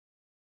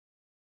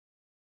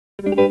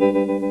I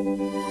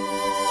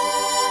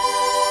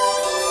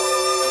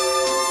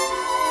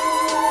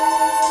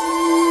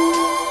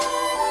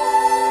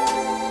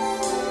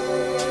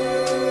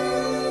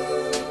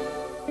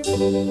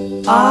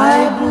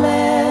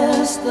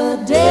bless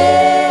the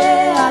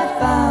day I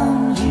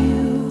found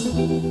you.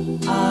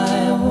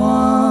 I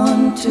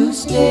want to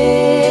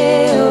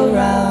stay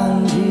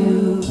around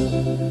you,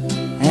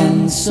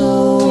 and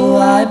so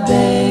I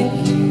beg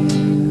you,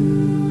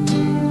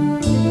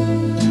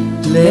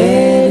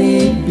 let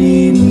it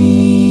be me.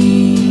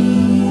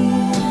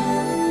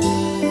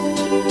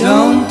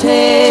 Don't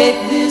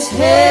take this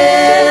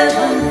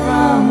heaven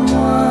from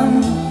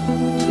one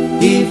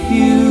if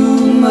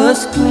you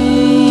must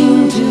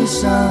cling to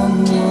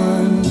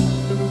someone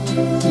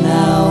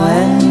now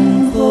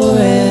and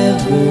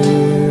forever.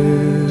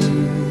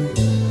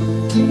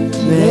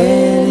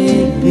 Let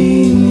it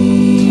be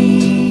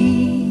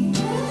me.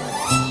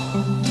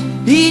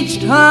 Each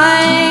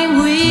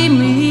time we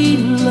meet,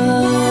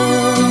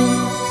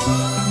 love,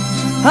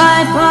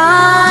 I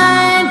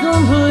find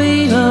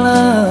complete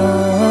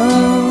love.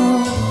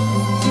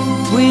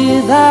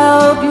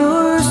 Without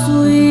your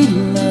sweet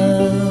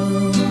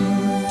love,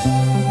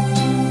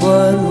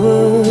 what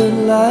would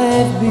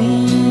life be?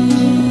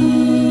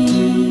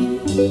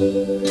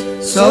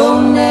 So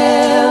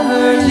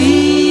never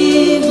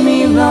leave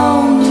me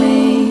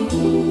lonely.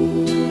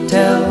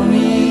 Tell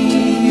me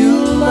you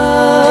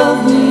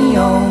love me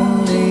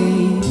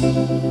only,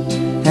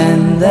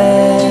 and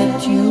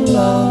that you'll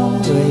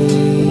always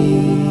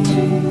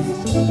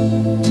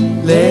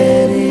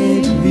let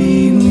it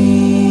be me.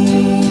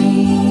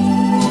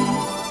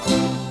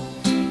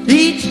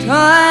 Each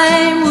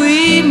time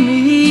we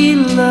meet,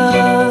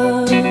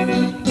 love,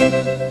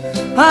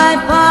 I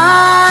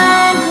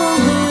find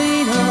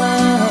complete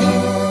love.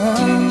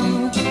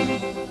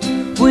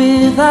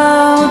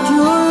 Without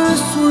your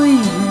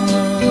sweet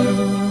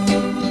love,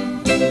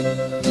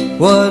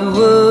 what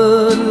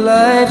would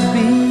life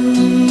be?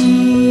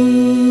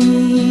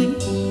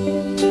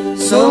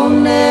 So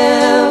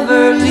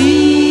never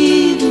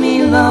leave me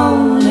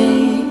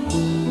lonely.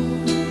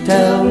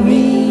 Tell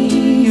me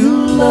you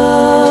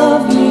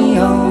love me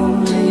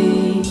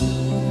only,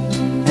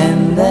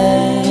 and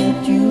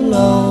that you'll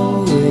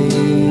always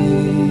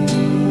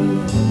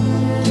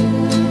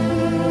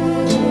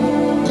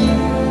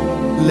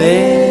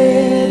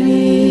let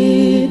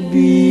it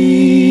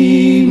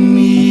be me.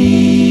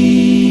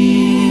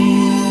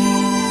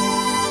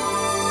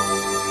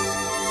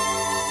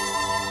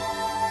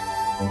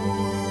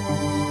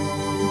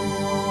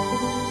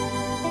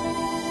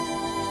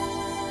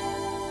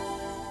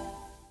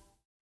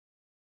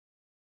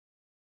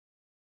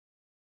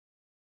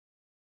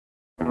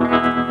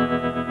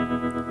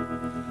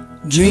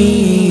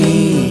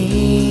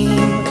 Dream,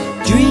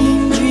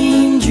 dream,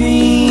 dream,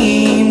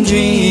 dream,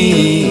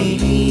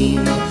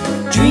 dream.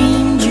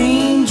 Dream,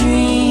 dream,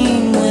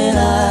 dream when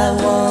I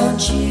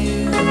want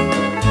you.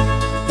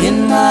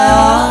 In my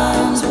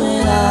arms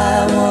when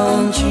I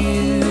want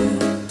you.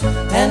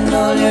 And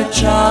all your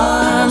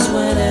charms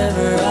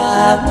whenever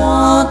I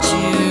want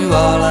you.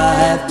 All I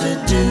have to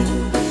do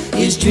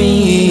is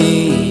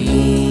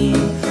dream.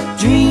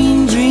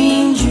 Dream,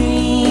 dream,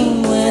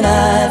 dream when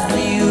I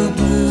feel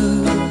blue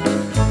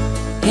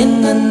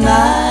in the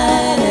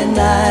night, and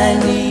I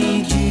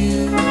need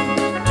you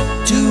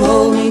to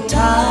hold me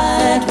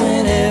tight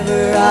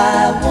whenever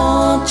I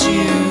want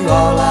you.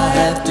 All I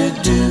have to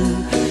do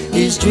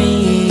is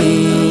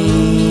dream.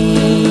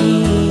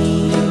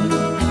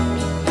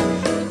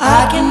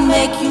 I can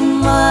make you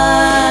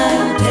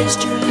mine,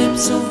 taste your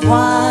lips of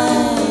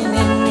wine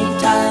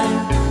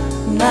anytime,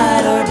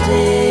 night or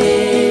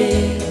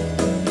day.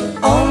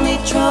 Only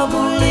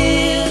trouble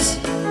is,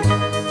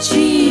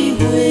 gee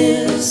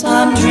whiz,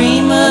 I'm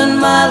dreaming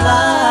my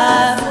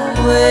life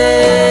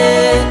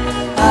away.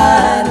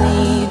 I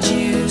need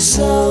you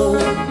so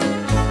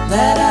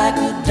that I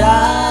could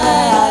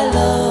die. I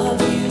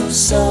love you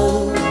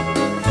so,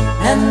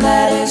 and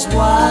that is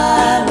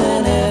why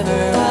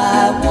whenever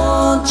I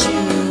want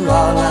you,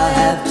 all I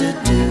have to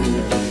do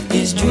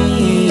is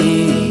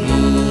dream.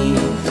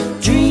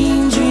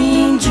 Dream,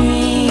 dream,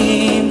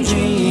 dream,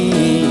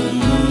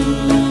 dream.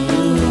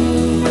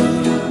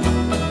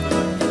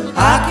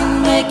 I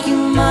can make you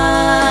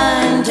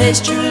mine,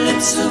 taste your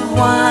lips of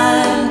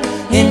wine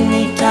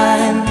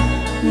anytime,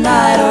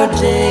 night or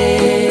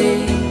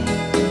day.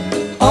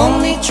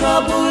 Only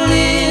trouble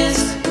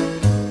is,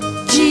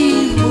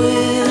 gee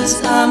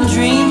whiz, I'm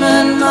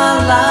dreaming my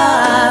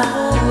life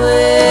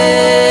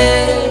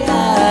away.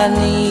 I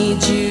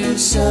need you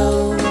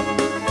so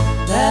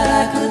that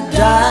I could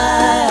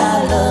die.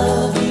 I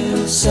love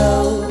you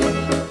so,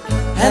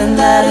 and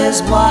that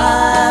is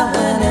why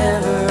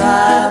whenever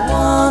I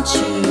want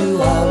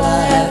you, all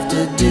I have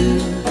to do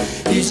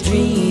is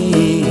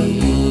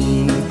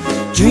dream.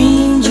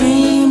 Dream,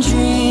 dream,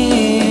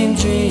 dream,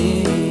 dream.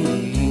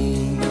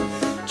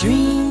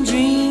 Dream,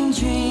 dream,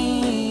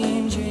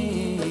 dream,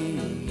 dream.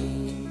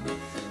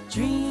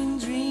 Dream,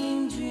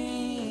 dream,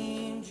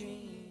 dream,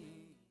 dream.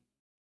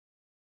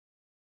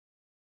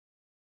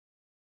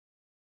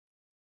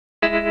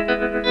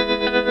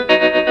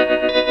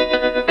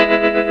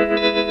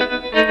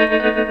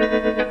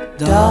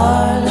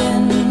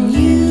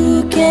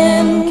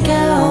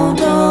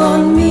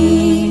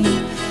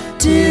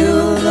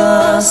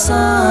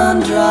 sun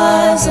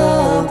dries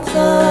up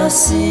the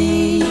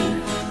sea.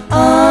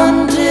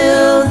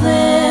 Until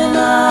then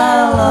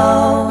I'll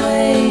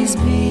always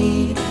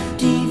be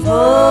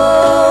devoted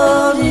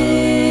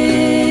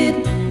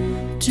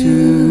to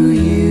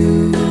you.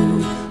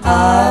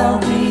 I'll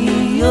be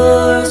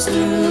yours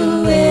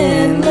through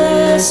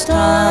endless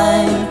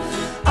time.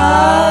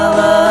 I'll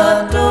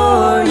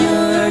adore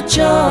your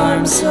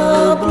charm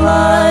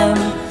sublime.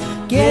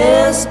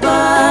 Guess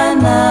by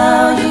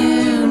now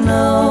you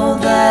know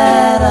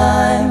that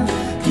I'm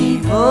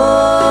devoted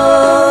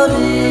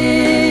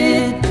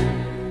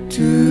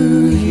to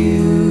you.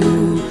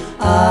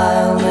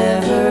 I'll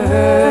never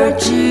hurt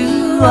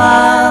you,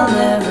 I'll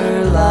never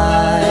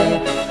lie,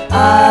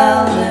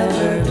 I'll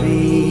never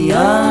be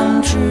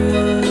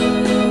untrue.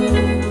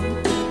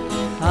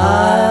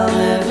 I'll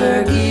never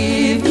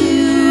give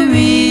you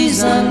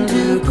reason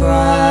to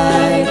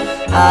cry.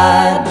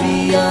 I'd be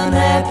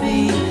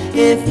unhappy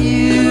if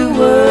you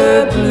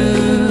were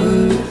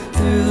blue.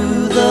 Through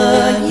the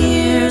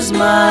years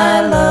my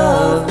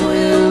love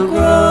will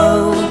grow.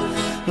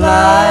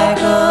 Like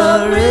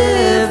a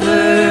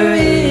river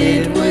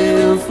it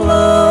will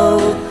flow.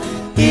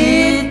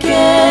 It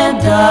can't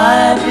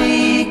die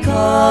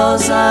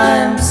because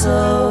I'm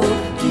so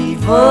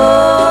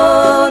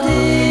devoted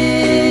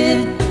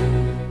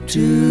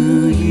to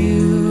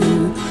you.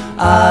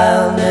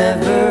 I'll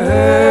never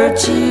hurt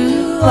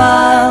you,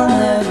 I'll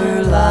never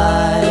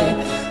lie,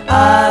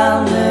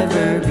 I'll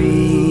never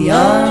be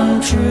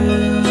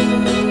untrue.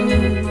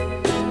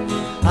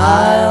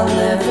 I'll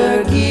never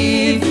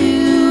give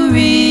you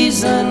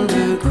reason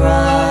to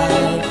cry.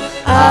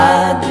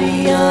 I'd be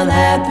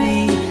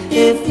unhappy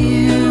if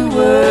you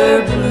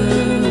were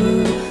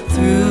blue.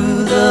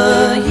 Through the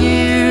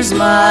years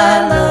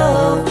my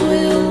love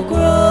will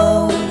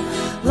grow.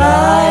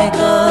 Like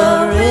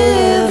a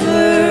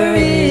river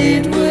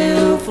it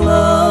will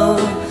flow.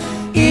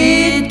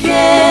 It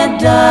can't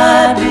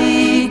die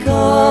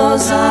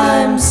because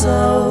I'm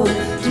so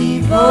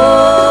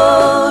devoted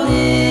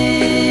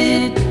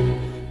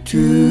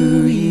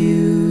to you.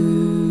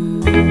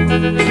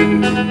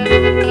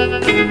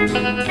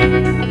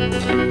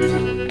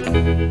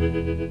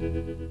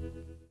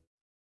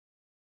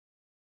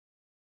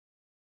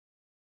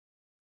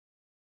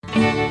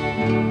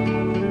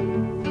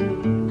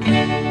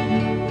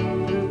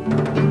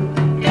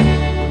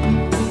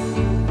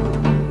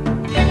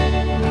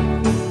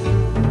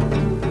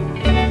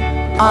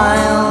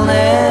 I'll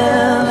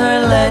never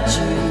let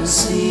you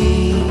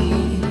see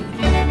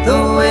the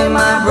way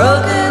my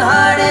broken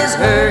heart is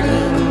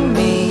hurting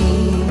me.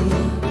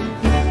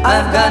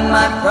 I've got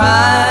my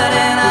pride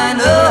and I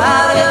know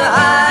how to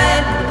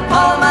hide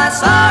all my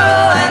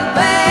sorrow and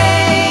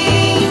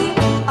pain.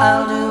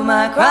 I'll do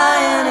my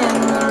crying in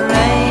the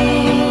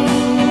rain.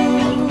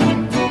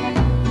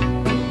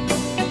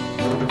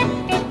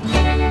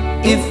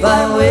 If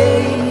I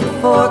wait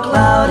for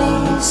cloudy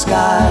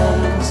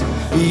skies,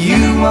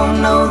 you won't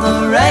know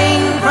the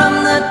rain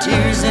from the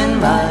tears in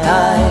my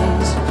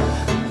eyes.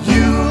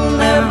 You'll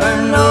never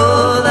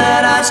know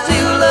that I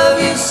still love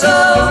you so,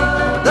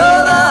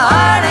 though the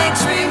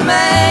heartaches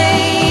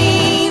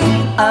remain.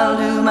 I'll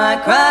do my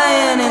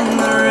crying in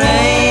the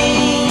rain.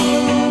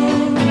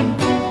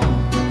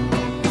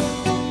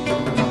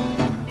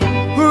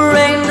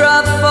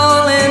 Raindrops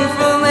falling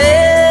from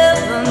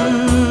heaven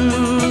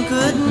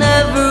could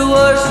never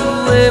wash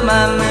away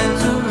my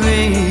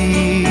misery.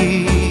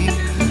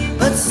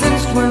 But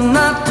since we're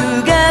not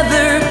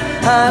together,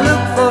 I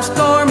look for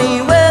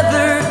stormy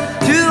weather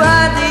to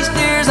hide these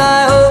tears I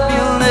hope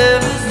you'll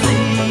never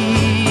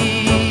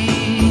see.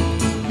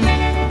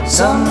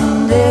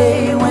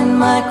 Someday when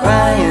my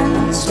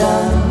crying's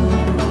done,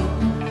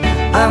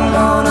 I'm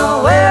gonna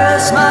wear a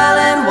smile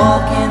and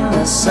walk in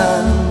the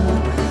sun.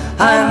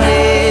 I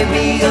may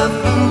be a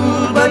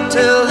fool, but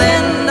till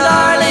then,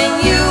 darling,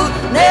 you'll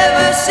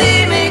never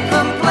see me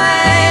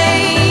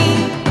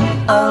complain.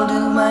 I'll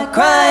do my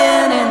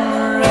crying in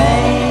the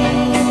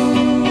rain.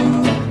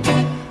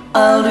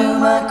 I'll do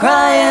my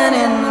crying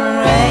in the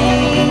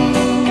rain.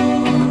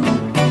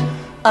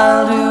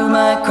 I'll do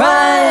my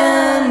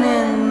crying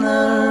in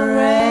the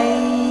rain.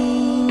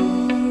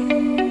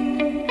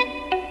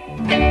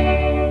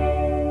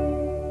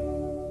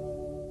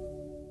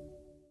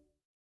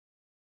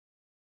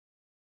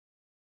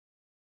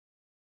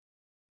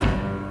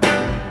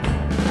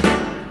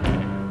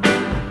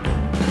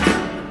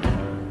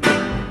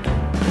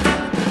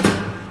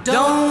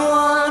 Don't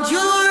want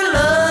your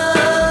love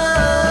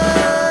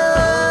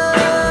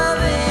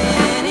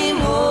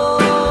anymore.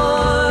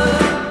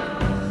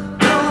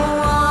 Don't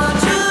want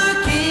your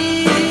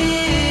kiss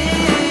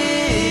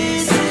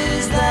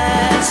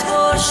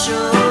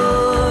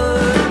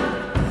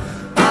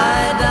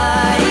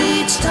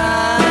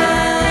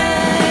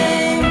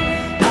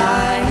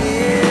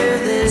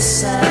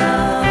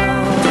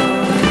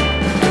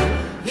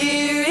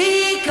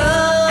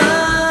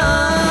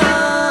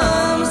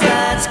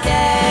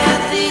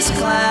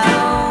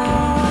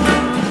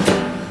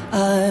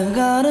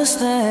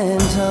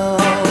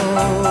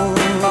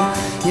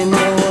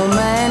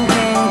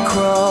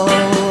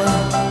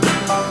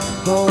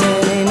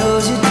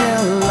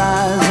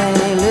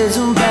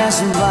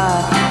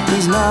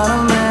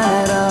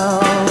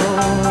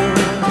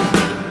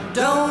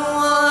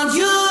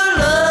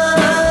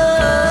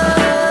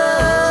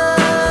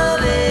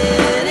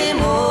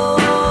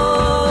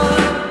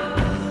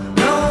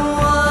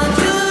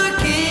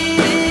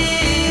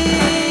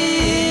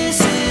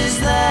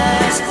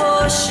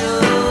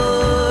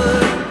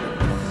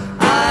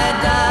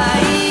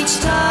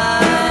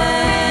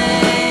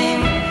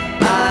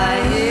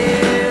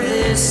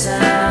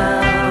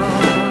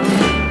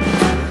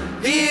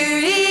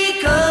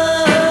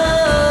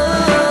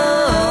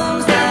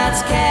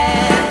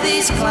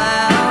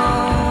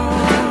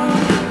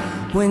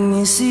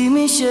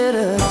shed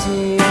a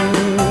tear,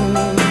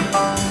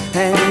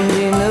 and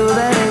you know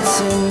that it's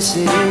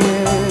sincere.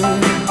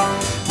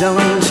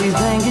 Don't you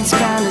think it's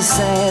kind of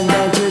sad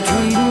that you're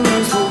treating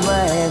me so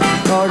bad?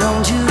 Or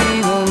don't you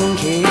even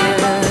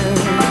care?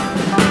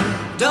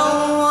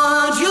 Don't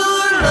want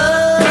your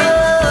love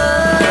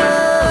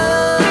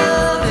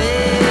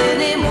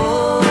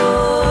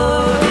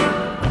anymore.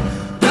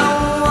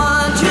 Don't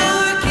want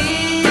your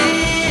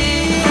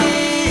kisses,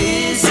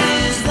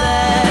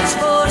 that's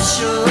for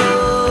sure.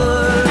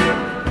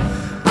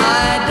 I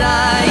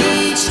die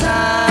each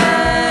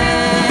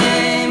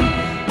time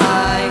I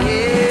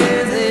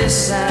hear this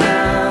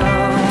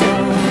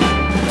sound.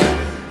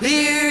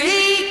 Here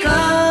he comes,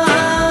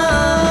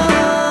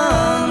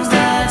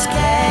 that's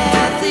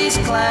Kathy's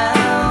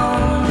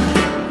clown.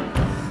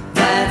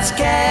 That's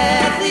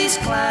Kathy's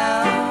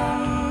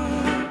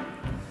clown.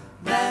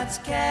 That's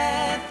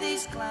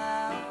Kathy's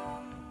clown.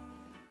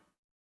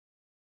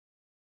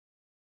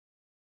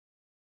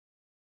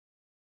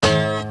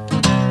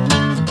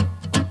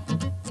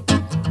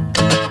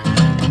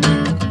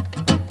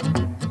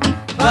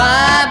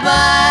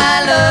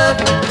 Bye-bye love,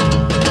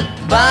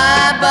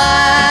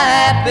 bye-bye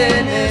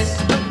happiness.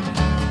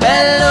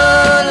 Hello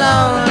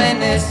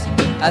loneliness,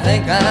 I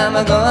think I'm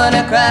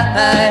gonna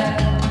cry.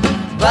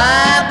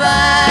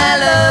 Bye-bye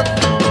love,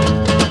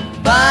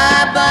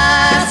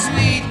 bye-bye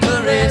sweet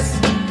caress.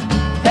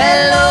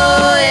 Hello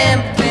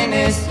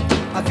emptiness,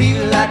 I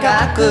feel like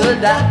I could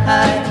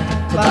die.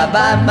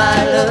 Bye-bye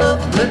my love,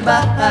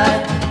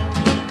 goodbye.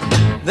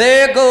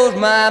 There goes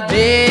my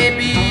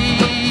baby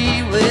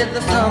with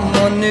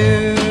someone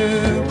new.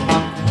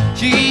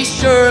 She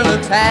sure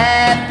looks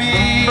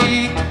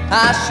happy,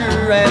 I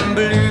sure am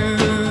blue.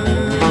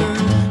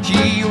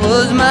 She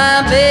was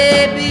my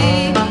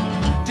baby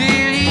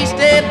till he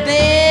stepped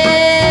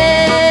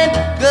in.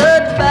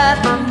 Goodbye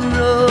to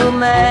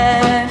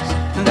romance,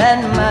 that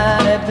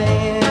might have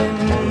been.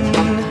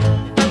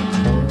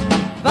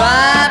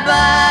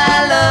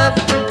 Bye-bye love,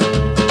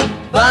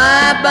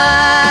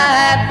 bye-bye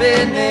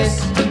happiness.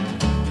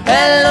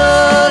 Hello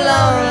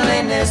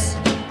loneliness,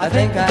 I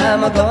think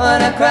I'm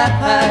gonna cry.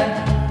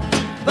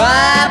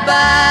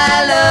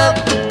 Bye-bye love,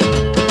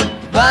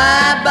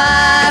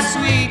 bye-bye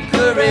sweet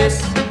caress.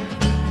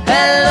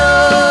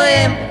 Hello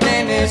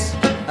emptiness,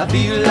 I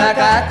feel like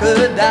I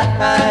could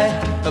die.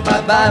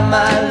 Bye-bye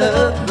my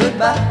love,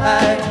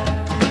 goodbye.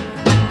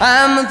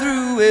 I'm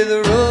through with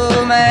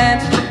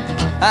romance,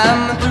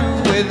 I'm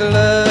through with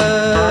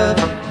love.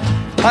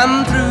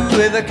 I'm through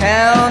with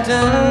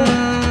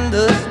counting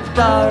the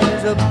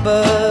stars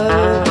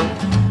above.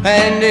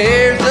 And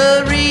here's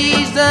the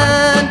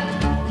reason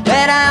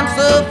that I'm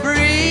so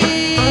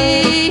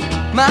free.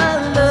 My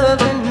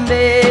loving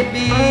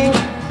baby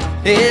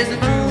is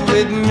through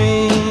with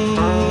me.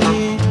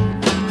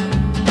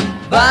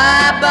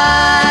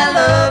 Bye-bye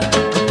love,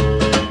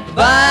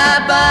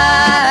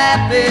 bye-bye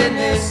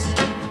happiness.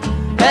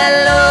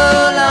 Hello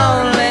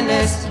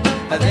loneliness,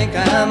 I think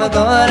I'm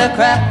gonna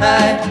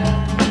cry.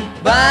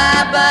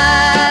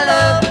 Bye-bye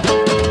love,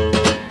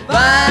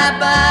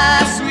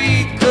 bye-bye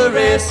sweet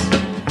caress.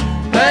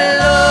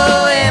 Hello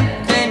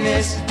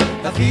emptiness,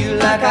 I feel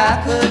like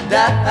I could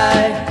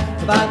die.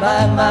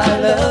 Bye-bye my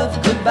love,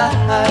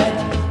 goodbye.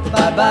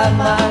 Bye-bye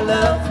my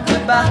love,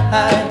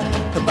 goodbye.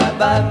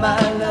 Bye-bye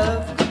my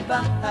love,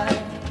 goodbye.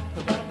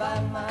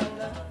 Bye-bye my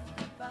love,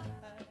 goodbye.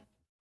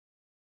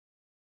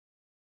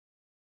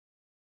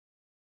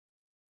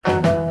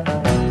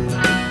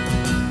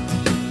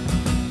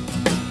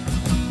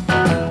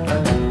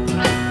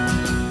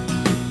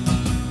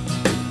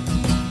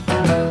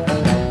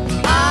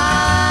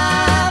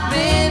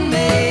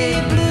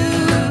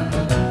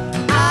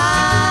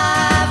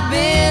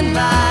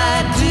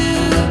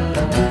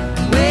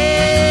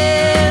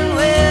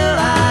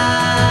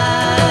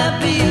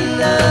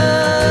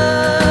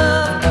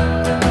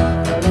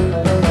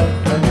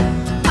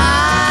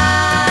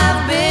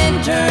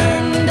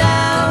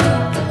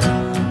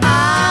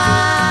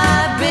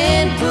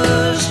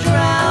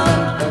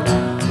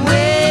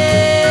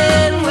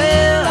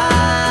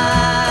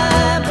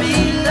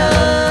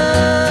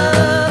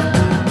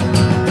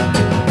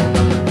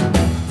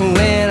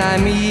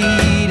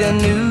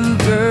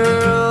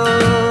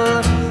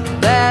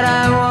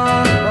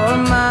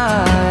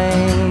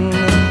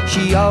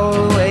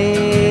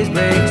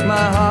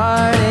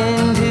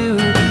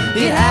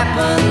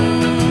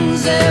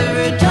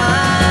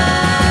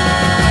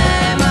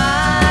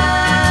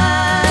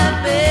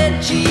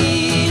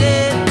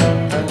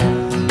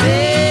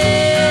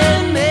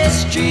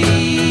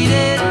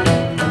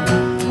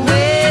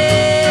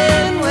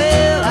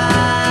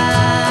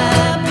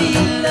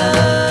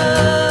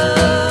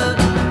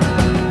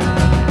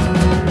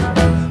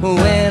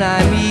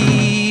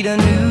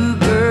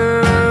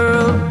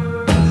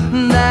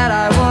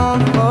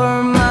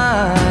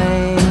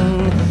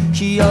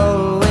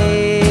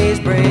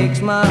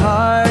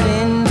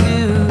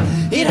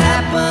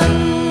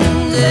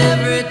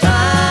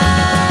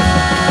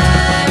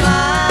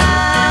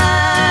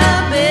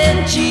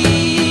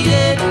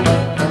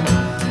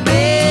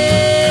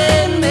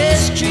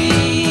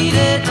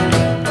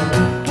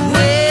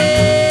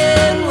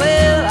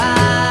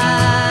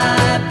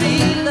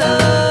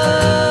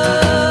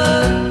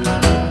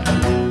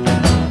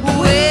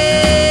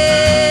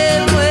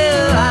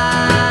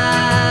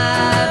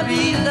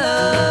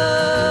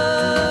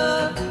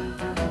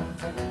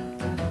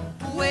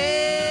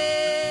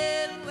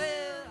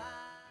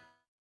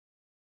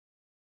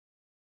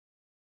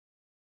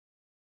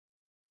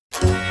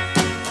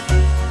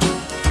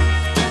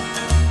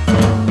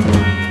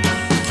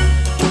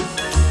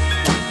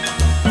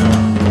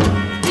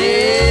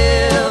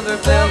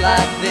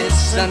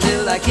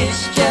 until I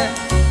kissed you?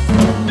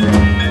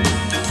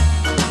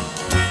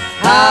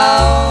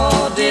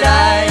 How did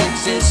I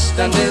exist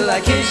until I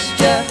kissed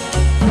you?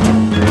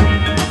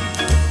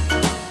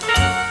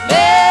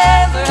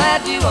 Never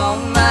had you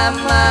on my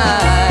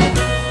mind.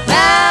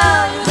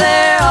 Now you're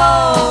there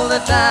all the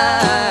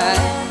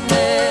time.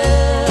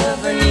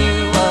 Never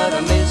knew what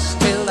I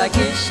missed till I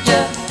kissed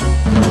you.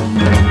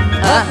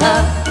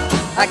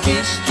 I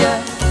kissed you.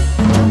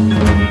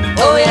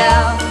 Oh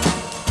yeah,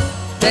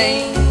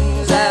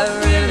 things have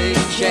really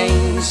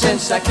changed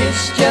since I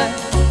kissed you.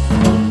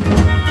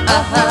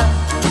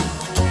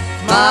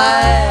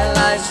 My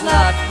life's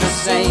not the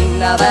same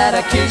now that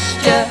I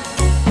kissed you.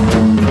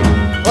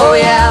 Oh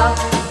yeah,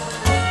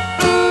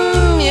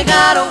 you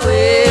got a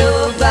way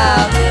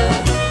about you.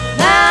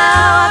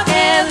 Now I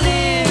can't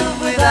live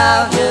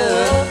without you.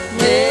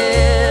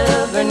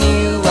 Never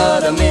knew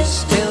what I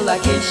missed till I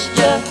kissed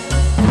you.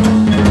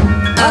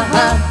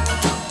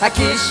 I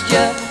kissed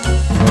you.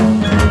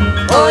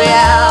 Oh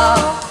yeah,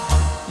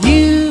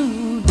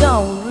 you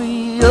don't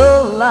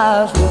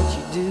realize what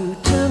you do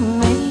to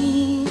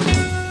me,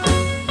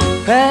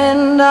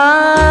 and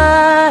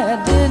I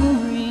didn't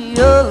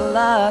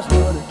realize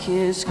what a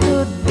kiss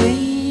could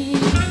be.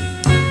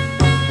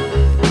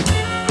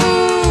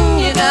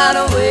 You got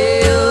a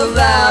way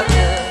about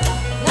you.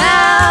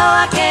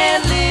 Now I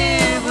can't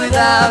live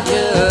without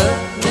you.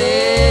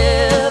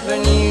 Never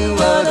knew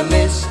what I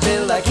missed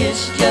till I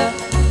kissed you.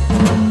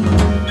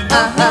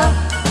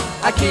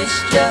 I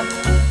kissed you.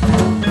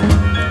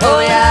 Oh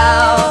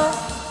yeah,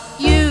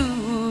 you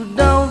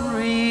don't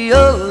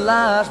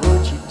realize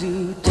what you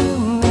do to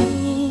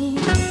me,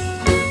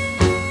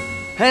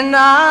 and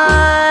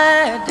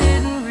I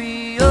didn't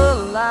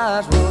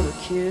realize what a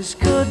kiss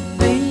could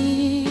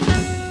be.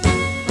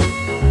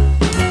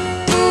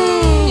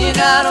 You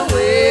got a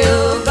way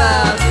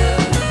about you.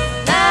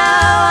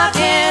 Now I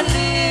can't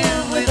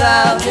live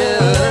without you.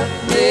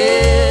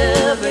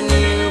 Never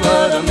knew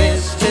what I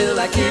missed till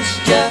I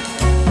kissed you.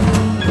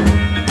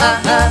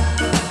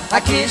 I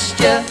kissed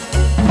you.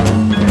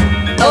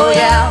 Oh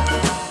yeah,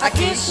 I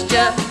kissed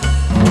you.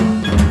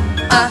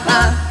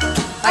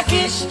 I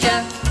kissed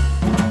you.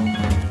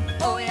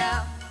 Oh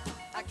yeah,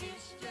 I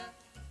kissed you.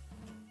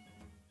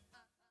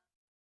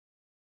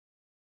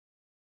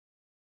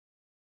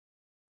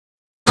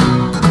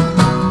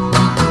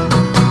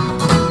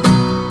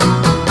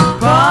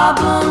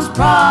 Problems,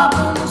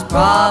 problems,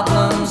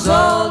 problems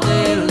all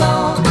day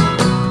long.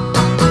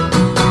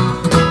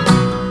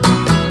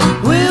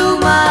 Will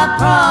my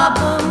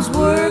problems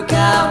work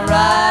out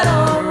right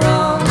or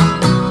wrong?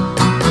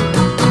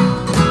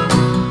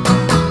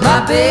 My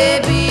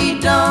baby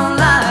don't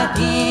like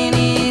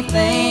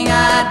anything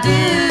I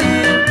do.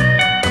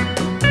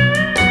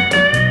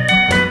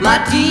 My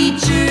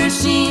teacher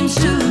seems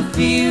to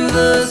feel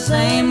the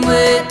same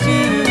way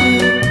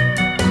too.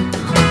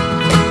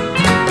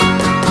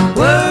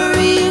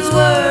 Worries,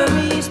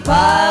 worries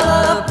pile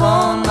up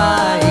on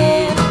my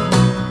head.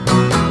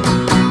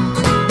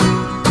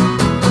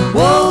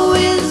 Woe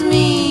is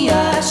me,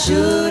 I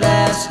should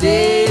have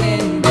stayed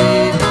in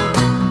bed.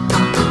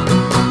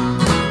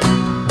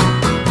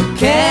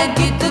 Can't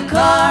get the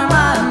car,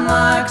 my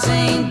marks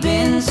ain't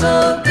been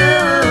so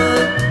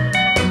good.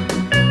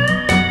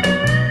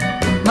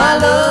 My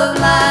love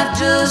life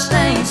just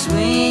ain't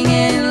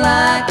swinging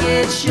like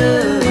it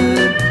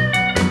should.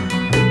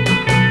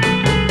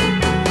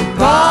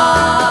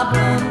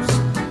 Problems,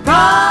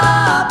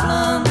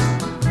 problems,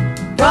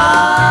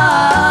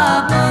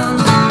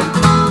 problems.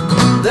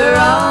 They're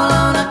all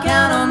on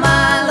account of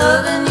my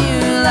loving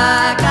you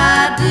like I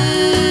do.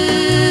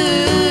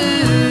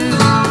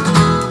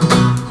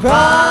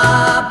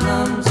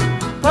 Problems,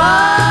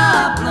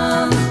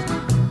 problems,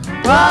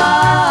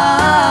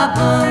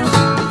 problems.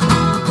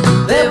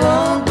 They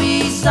won't be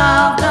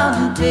solved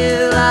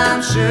until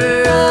I'm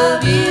sure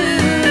of you.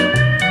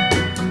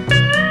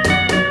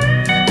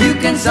 You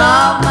can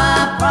solve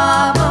my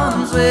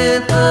problems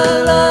with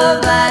a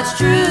love that's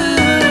true.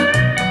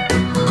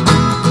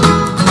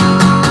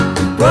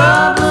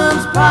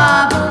 Problems,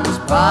 problems,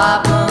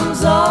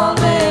 problems all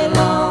day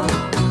long.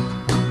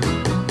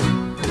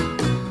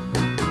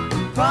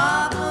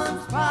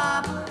 Problems,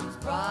 problems,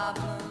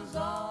 problems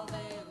all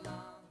day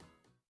long.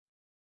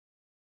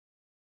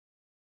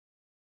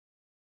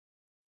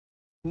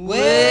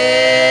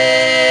 Well,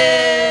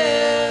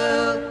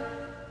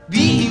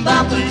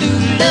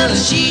 bee-bop-a-lula,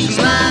 she's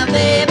my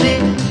baby.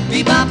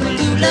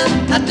 Bee-bop-a-lula,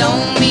 I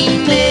don't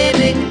mean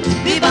maybe.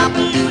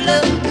 Bee-bop-a-lula,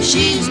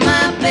 she's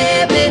my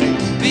baby.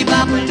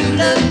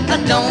 Bee-bop-a-lula, I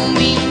don't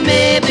mean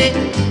maybe.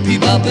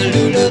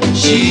 Bee-bop-a-lula,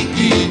 she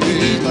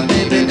is my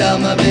baby doll,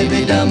 my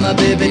baby doll, my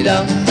baby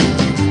doll.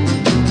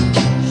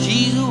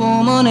 She's a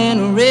woman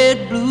in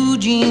red blue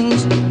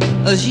jeans.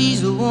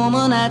 She's a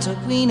woman that's a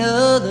queen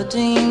of the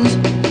teens.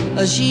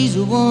 She's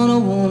a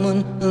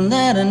woman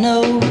that I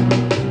know.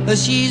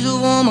 She's a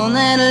woman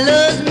that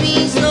loves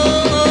me so.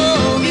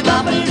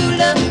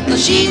 Bee-bop-a-lula,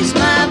 she's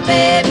my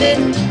baby.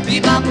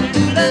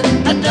 Bee-bop-a-lula,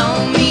 I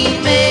don't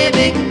mean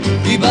maybe.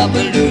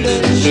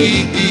 Bee-bop-a-lula,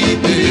 she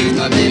is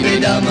my baby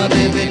doll, doll, my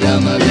baby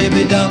doll, my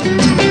baby doll.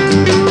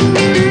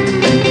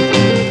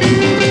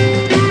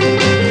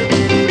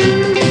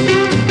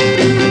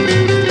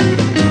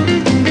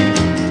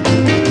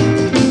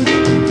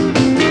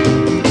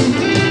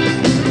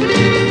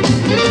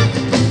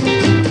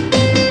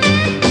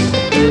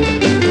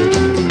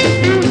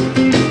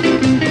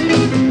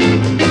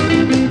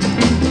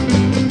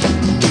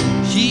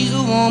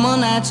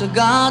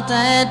 Got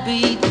that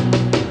beat,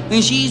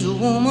 and she's a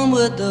woman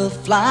with the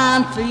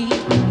flying feet.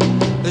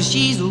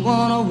 She's the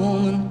one, a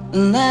woman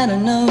that I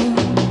know.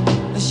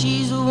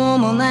 She's a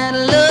woman that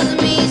loves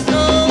me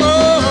so.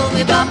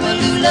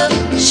 Be-bop-a-lula,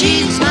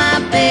 she's my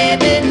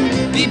baby.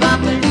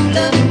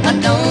 Be-bop-a-lula, I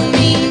don't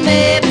mean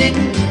baby.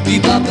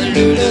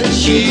 Be-bop-a-lula,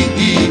 she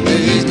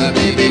is my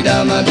baby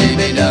doll, my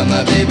baby doll,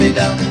 my baby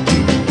doll.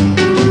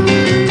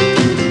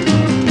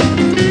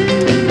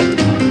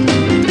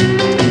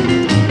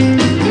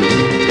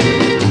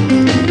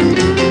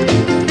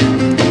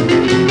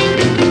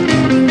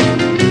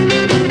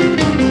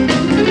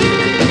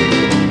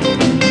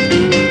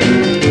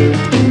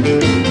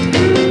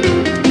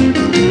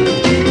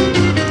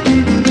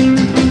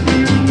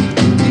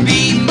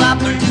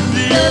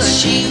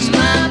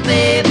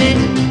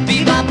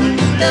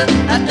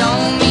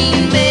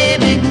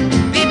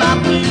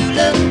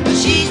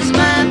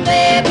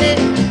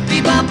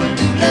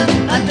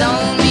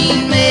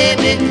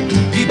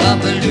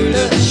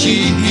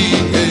 She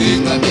is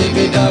my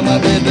baby doll, my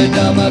baby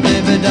doll, my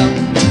baby doll.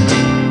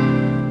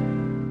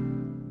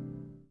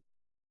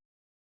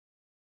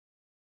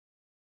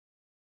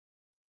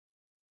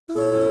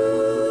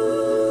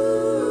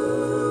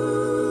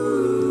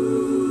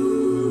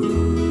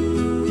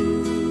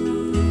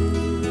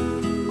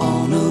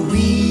 On a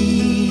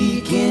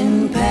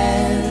weekend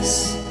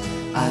pass,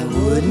 I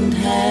wouldn't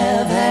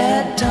have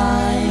had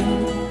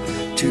time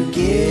to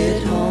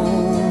get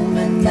home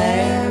and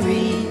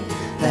marry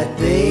that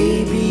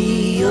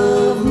baby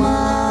of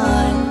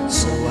mine.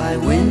 So I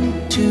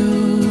went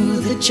to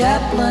the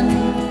chaplain,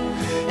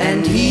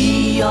 and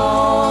he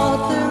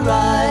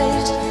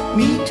authorized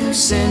me to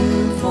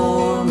send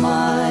for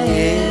my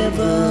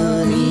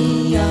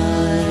ebony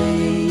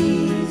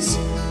eyes.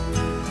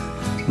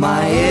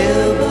 My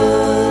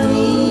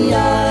ebony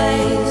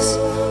eyes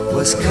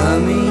was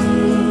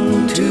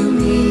coming to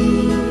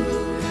me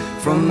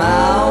from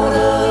out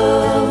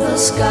of the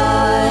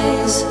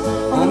skies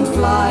on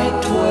flight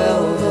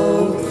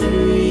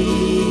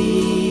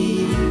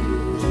 1203.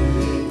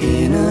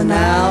 In an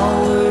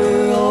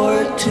hour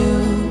or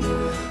two,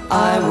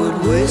 I would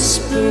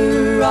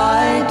whisper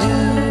I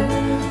do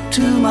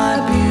to my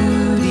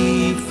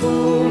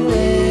beautiful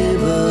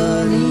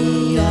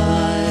ebony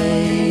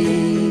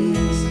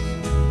eyes.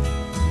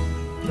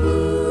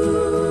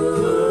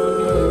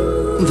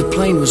 The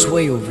plane was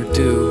way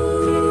overdue,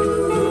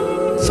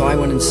 so I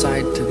went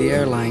inside to the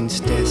airline's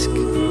desk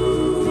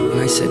and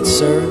I said,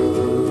 "Sir,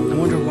 I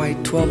wonder why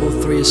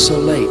 1203 is so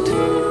late."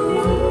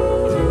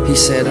 He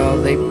said,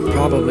 "Oh, they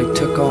probably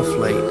took off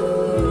late,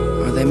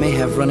 or they may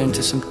have run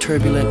into some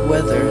turbulent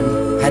weather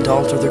and had to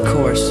alter their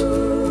course."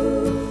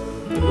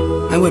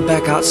 I went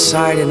back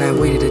outside and I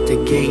waited at the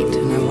gate,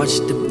 and I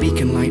watched the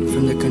beacon light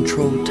from the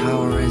control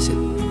tower as it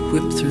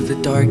whipped through the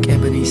dark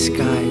ebony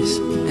skies,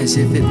 as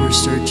if it were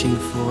searching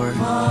for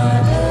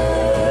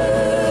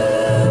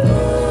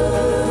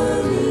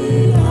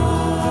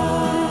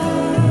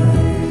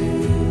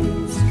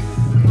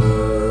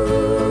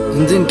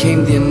And then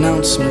came the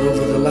announcement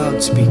over the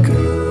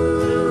loudspeaker.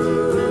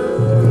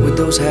 With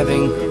those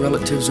having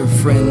relatives or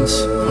friends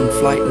on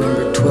flight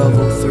number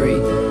 1203,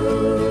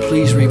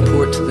 please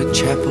report to the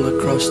chapel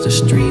across the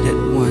street at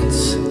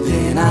once.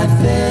 Then I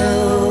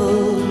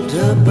felt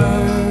a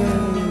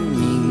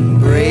burning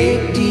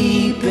break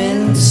deep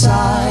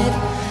inside,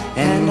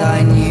 and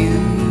I knew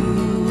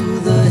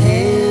the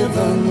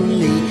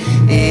heavenly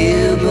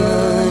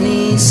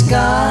ebony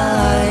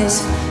skies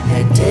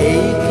had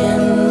taken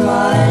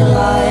my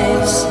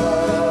life's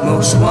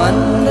most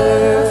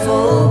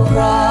wonderful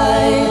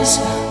prize,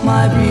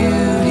 my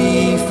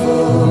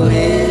beautiful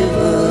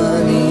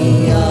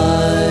ebony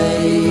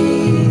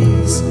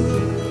eyes.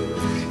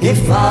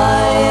 If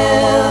I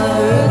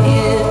ever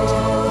get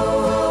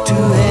to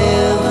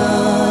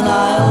heaven,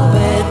 I'll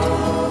bet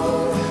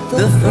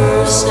the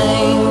first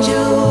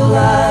angel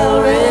I'll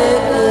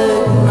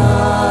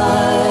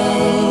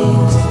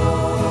recognize.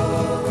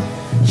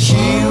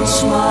 She'll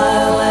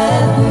smile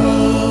at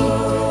me,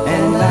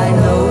 and I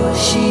know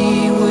she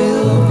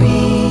will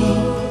be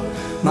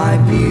my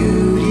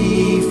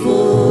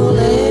beautiful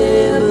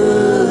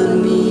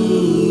ebony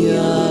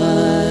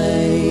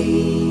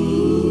eyes.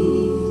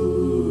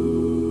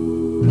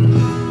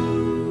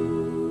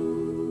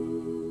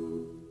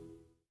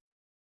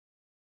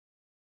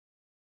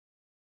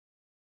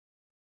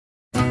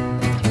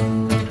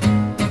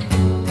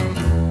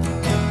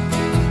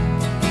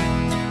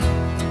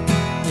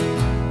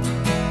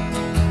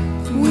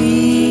 We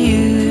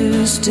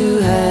used to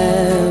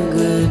have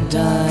good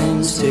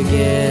times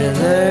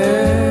together,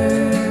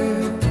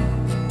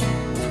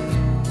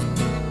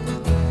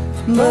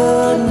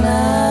 but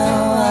now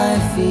I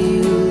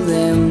feel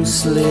them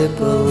slip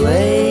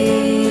away.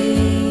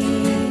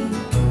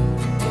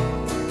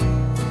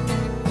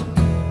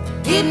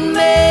 It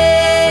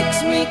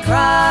makes me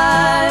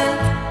cry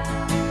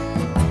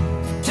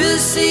to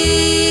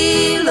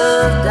see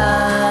love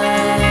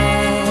die.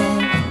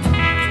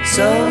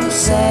 So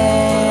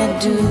sad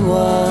to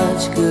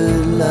watch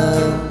good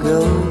love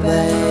go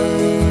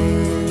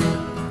bad.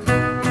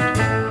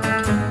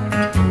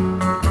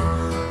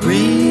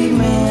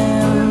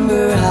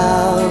 Remember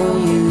how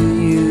you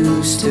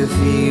used to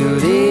feel,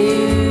 dear.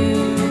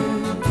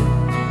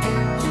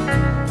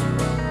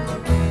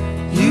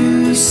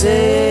 You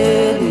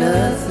said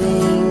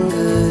nothing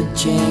could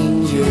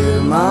change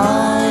your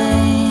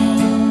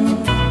mind.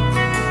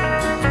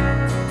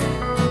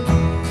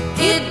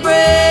 It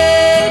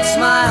breaks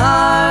my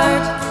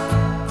heart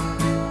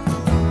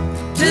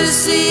to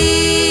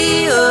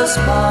see us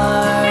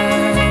part.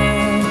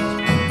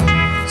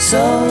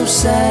 So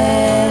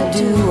sad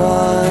to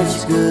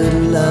watch good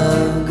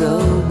love go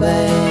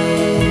bad.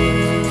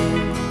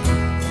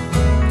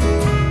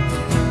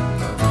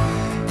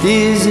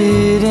 Is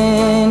it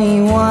any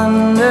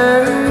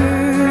wonder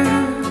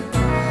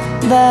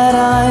that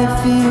I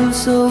feel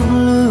so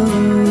blue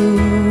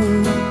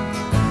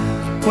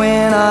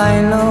when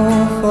I know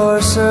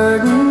for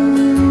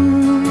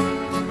certain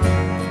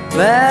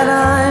that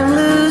I'm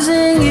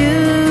losing you?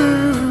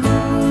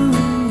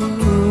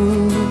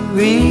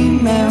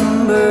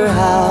 Remember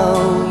how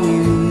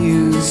you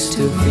used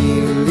to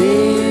feel,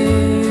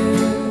 dear.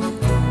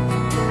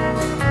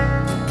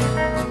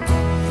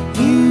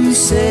 You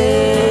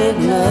said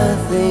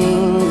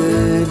nothing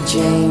could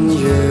change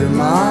your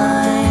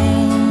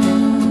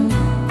mind.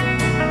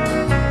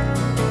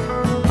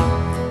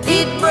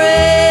 It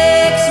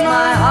breaks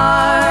my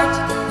heart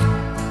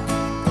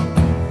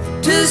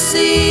to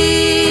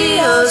see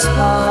us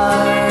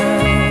part.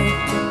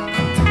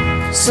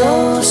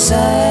 So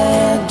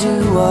sad to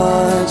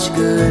watch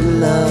good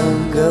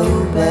love go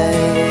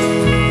bad.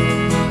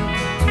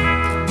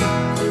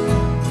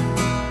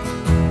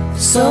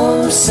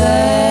 So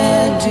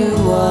sad to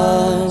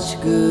watch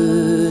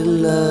good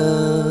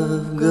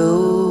love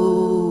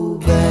go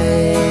bad.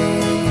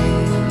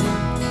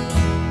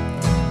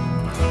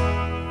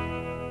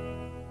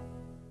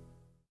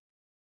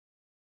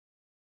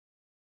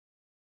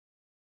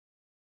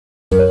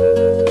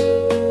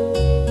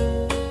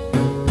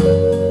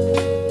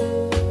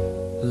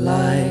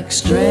 Like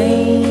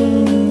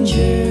strangers,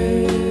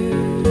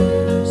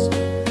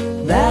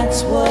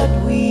 that's what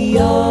we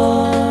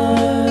are.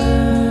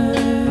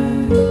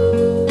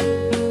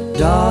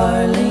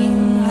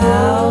 Darling,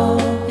 how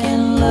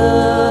can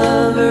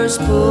lovers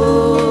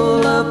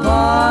pull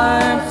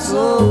apart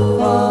so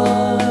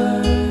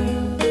far?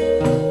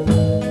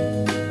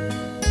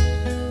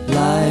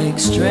 Like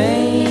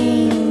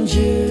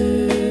strangers,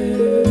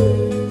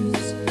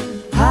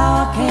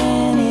 how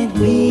can it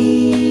be?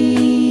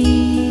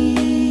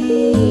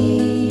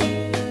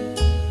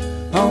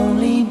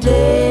 Only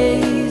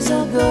days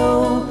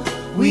ago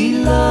we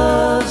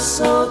loved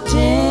so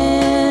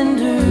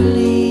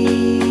tenderly.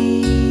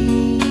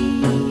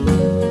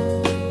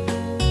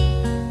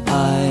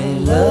 I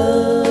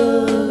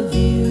love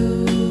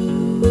you,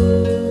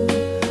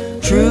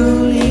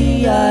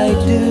 truly I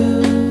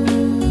do,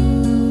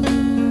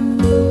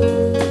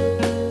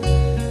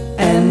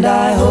 and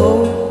I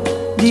hope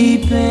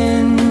deep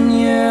in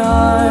your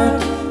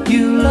heart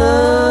you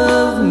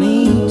love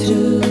me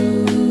too.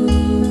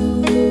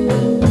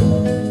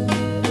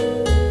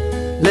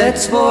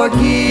 Let's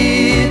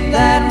forget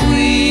that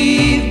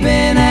we've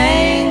been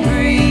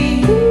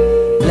angry.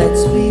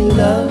 Let's be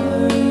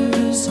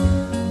lovers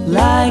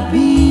like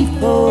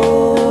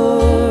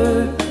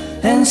before,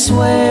 and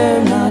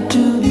swear not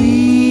to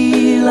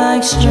be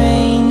like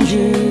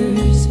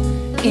strangers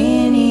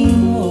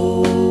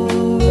anymore.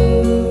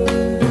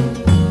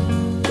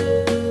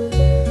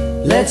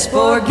 Let's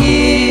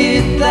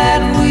forget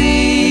that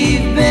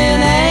we've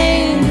been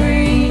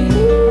angry.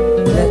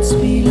 Let's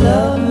be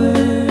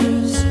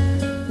lovers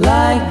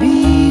like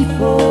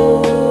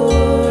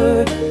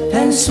before,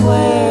 and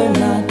swear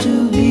not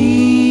to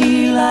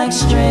be like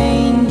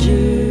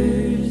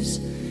strangers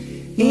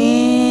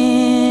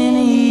anymore.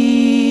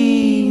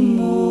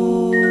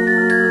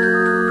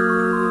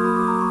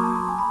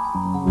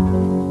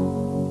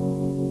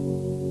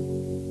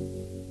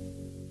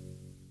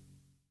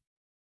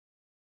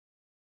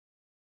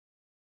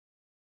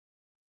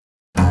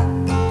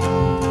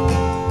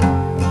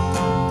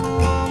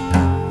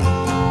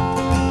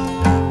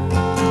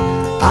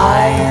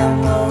 I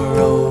am a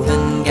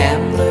roving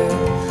gambler.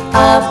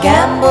 I've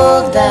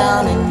gambled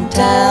down in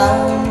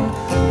town.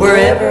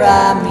 Wherever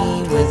I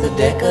meet with a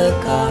deck of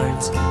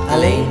cards, I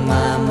lay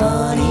my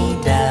money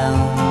down.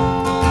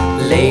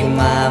 Lay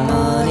my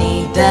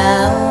money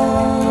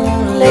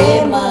down.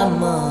 Lay my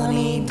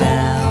money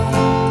down.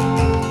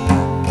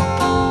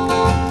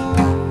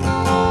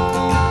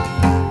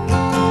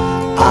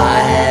 I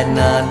had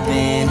not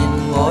been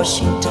in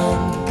Washington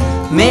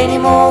many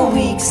more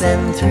weeks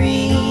than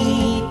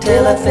 3,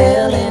 till I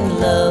fell in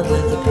love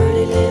with a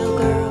pretty little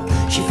girl.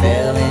 She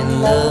fell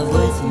in love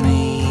with me.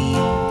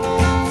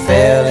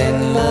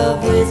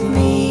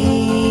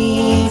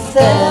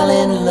 fell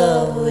in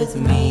love with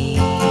me.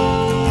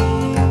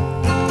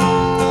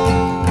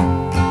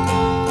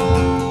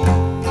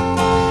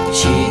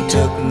 She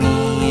took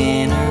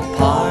me in her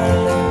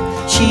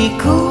parlor, she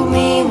cooled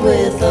me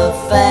with a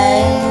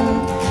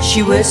fan.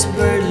 She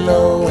whispered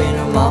low in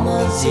her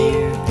mama's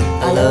ear,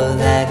 I love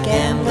that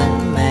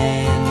gambling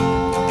man.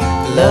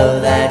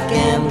 Love that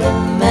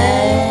gambling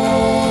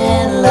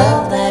man.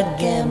 Love that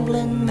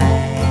gambling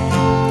man.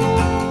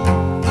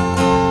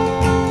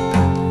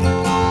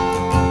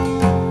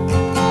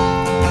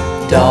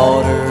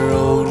 Daughter,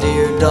 oh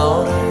dear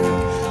daughter,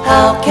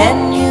 how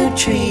can you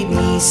treat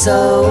me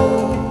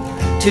so?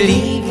 To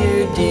leave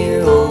your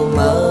dear old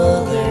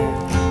mother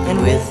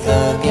and with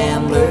a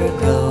gambler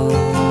go.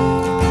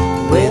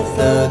 With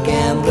a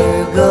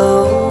gambler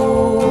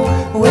go.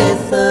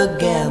 With a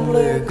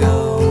gambler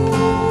go.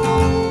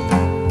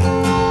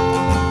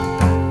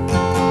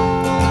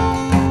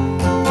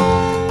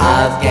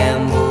 I've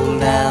gambled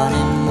down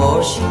in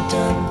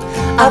Washington,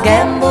 I've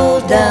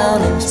gambled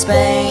down in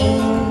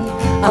Spain.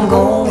 I'm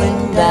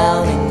going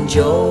down in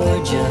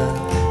Georgia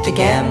to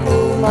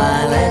gamble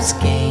my last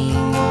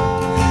game.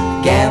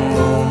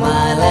 Gamble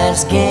my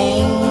last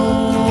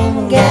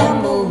game.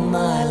 Gamble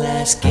my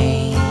last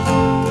game.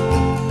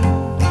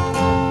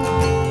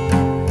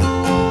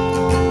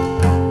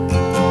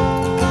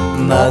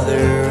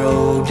 Mother,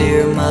 oh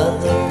dear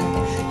mother,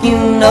 you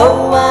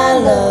know I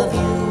love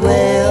you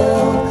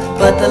well,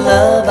 but the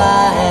love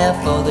I have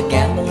for the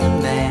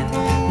gambling man,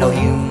 no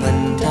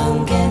human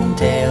tongue can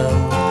tell.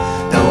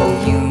 No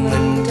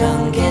human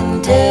tongue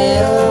can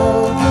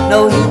tell.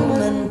 No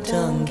human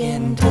tongue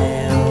can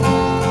tell.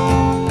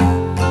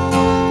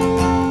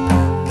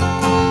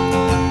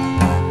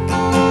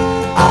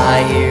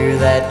 I hear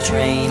that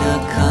train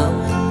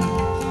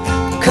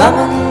a-comin',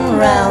 comin'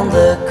 round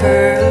the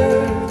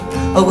curve,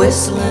 a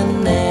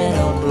whistling and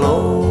a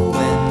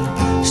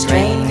blowing,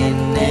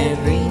 straining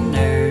every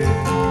nerve,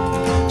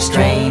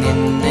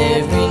 straining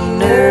every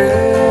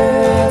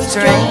nerve,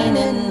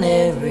 straining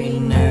every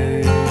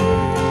nerve.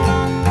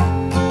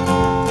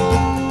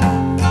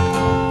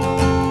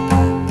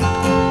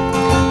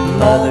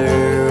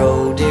 Mother,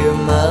 oh dear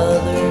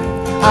mother,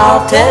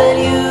 I'll tell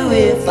you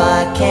if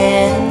I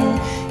can,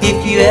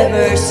 if you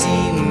ever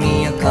see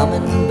me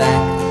a-comin'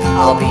 back,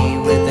 I'll be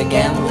with a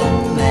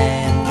gambling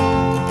man.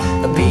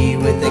 Be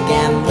with the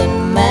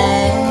gambling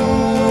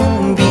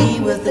man. Be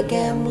with the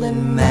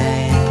gambling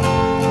man.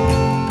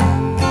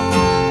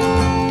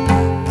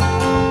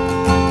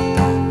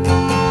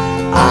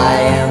 I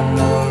am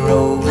a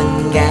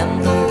roving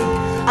gambler,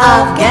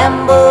 I've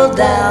gambled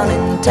down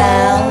in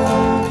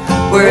town.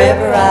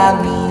 Wherever I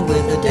meet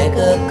with a deck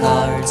of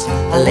cards,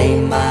 I lay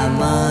my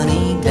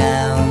money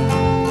down.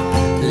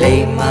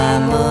 Lay my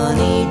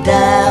money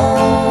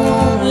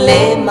down.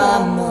 Lay my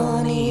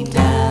money down.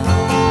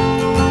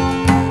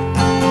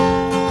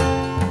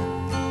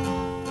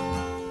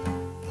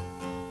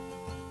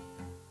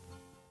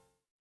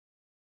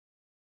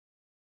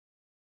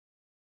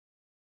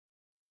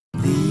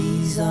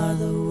 These are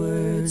the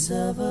words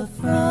of a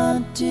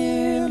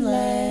frontier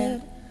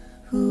lad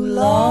who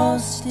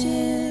lost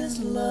his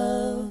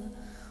love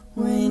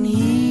when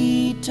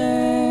he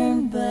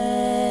turned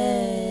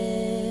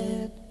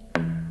bad.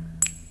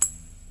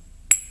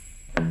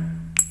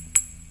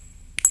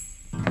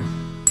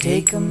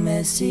 Take a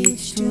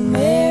message to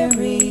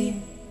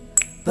Mary,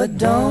 but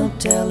don't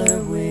tell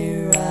her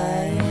where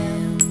I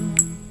am.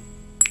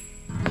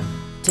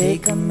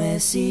 Take a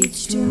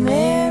message to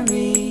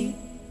Mary,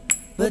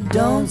 but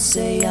don't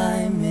say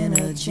I'm in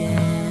a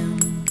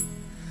jam.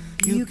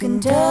 You can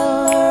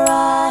tell her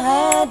I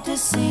had to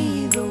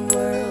see the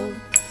world,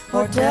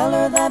 or tell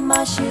her that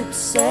my ship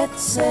set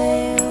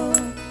sail.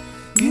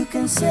 You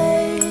can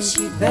say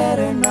she'd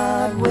better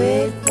not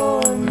wait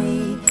for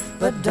me,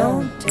 but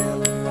don't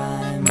tell her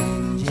I'm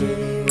in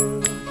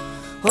jail.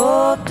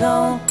 Oh,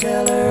 don't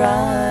tell her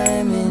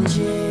I'm in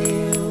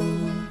jail.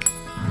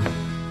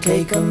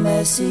 Take a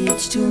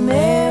message to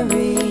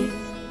Mary,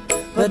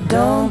 but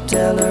don't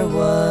tell her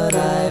what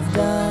I've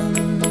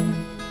done.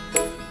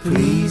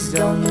 Please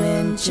don't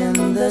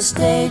mention the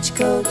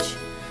stagecoach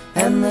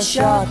and the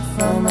shot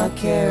from a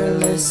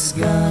careless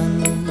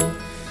gun.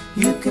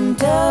 You can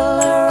tell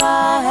her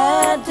I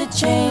had to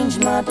change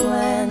my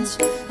plans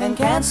and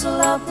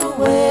cancel out the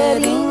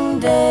wedding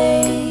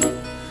day.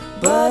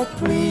 But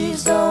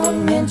please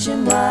don't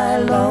mention my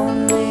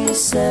lonely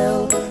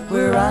cell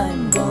where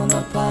I'm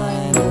gonna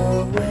pine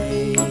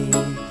away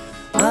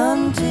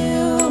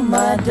until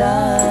my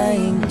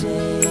dying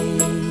day.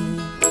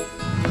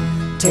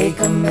 Take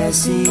a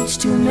message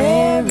to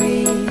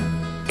Mary,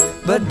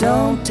 but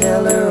don't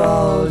tell her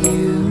all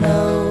you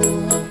know.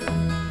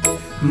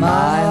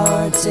 My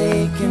heart's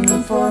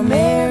aching for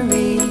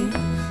Mary,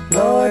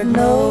 Lord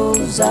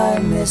knows I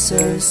miss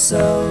her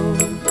so.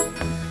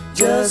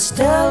 Just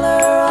tell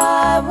her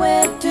I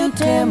went to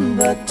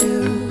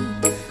Timbuktu,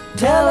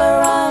 tell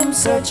her I'm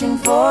searching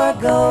for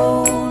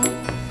gold.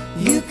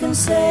 You can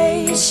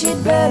say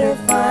she'd better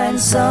find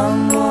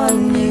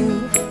someone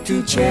new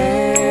to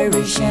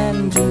cherish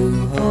and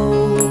to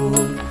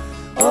hold.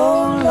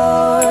 Oh Lord,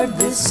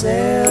 this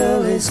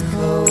cell is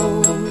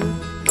cold.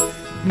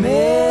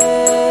 Mary,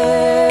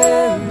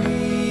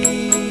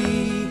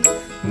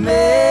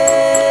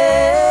 Mary,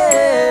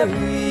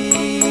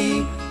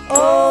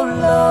 oh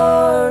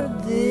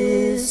Lord,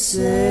 this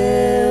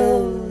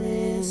cell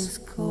is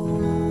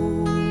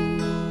cold.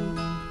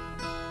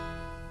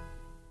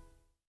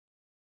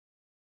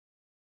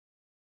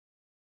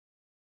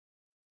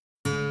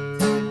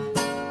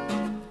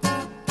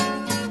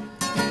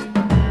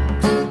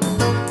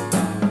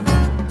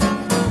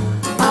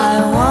 I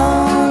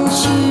want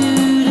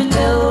you to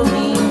tell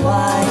me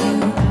why you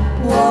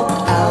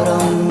walked out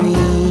on me.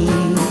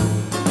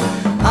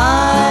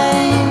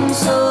 I'm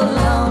so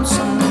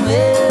lonesome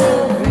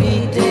every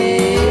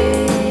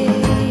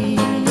day.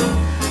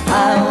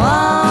 I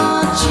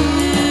want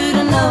you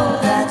to know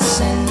that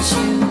since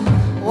you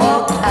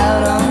walked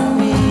out on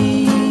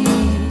me,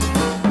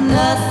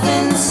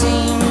 nothing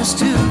seems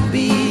to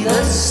be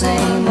the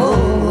same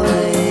old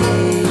way.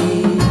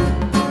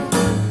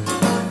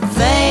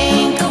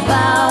 Think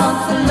about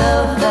the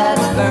love that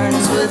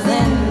burns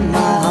within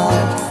my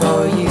heart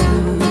for you,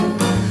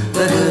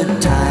 the good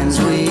times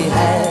we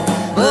had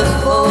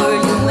before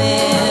you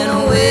went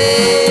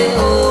away.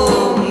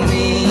 Oh,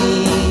 me,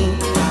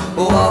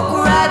 walk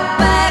right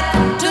back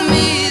to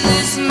me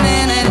this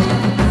minute.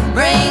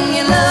 Bring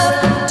your love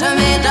to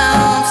me,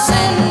 don't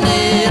send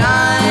it.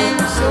 I'm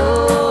so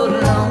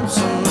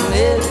lonesome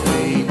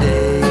every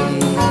day.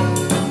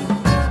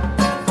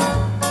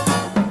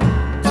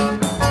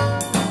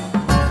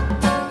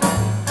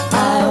 I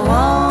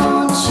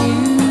want you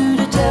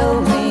to tell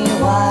me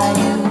why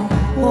you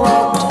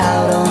walked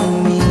out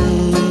on me.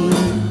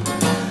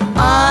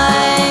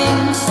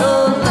 I'm so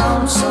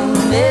lonesome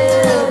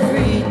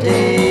every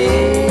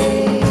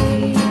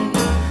day.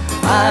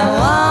 I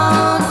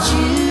want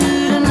you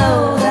to know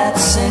that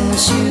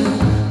since you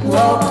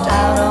walked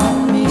out on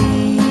me,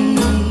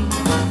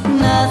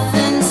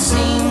 nothing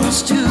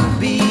seems to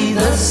be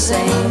the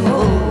same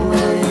old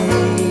way.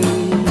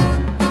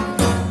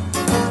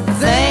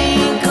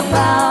 Think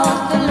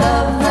about the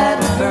love that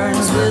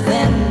burns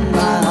within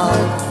my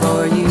heart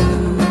for you,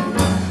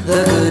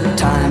 the good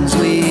times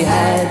we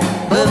had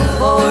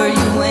before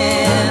you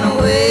went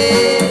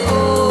away.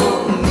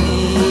 Oh, me,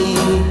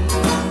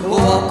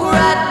 walk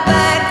right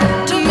back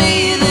to me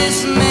this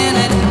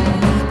minute.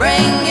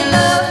 Bring your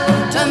love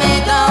to me,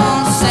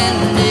 don't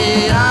send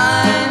it.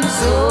 I'm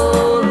so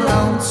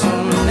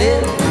lonesome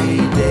every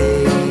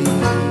day.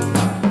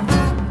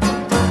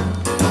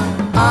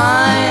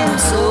 I'm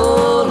so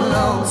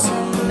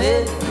lonesome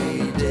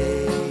every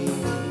day.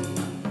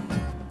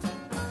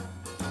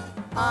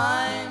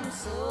 I'm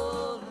so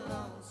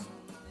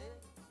lonesome every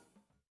day.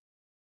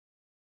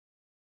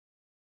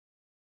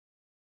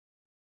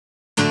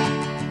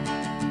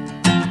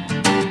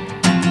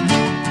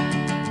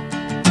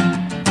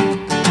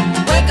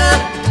 Wake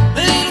up,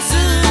 little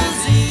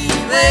Susie,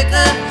 wake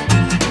up.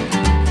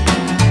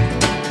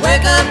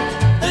 Wake up,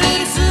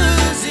 little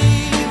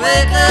Susie,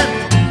 wake up.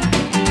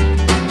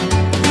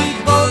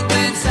 We've both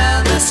been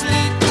sound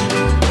asleep.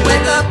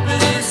 Wake up,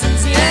 little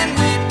Susie, and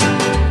weep.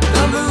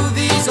 The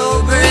movie's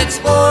over, it's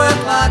 4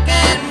 o'clock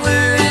and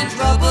we're in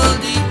trouble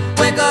deep.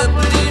 Wake up,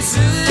 little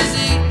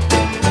Susie,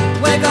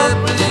 wake up,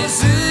 little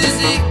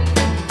Susie.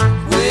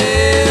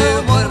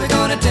 Well, what are we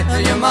gonna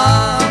tell your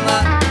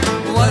mama?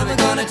 What are we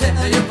gonna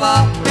tell your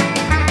papa?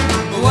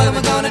 What am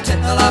I gonna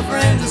tell our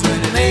friends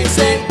when they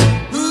say,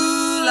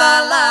 ooh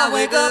la la,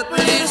 wake up,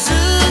 little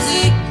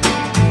Susie,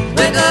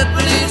 wake up,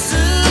 little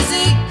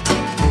Susie.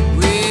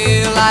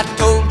 Well, I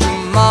told your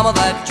mama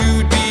that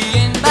you'd be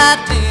in by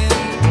 10.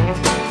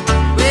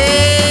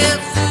 Well,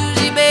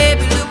 Susie,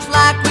 baby, looks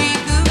like we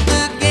goofed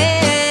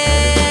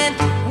again.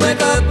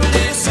 Wake up,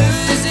 little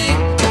Susie,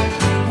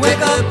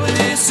 wake up,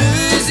 little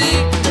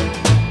Susie.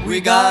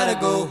 We gotta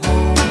go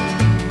home.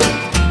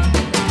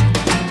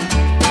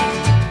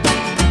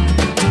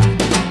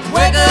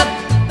 Wake up,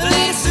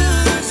 little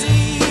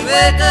Susie,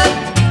 wake up.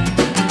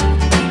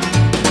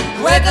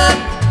 Wake up,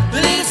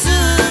 little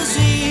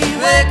Susie,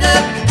 wake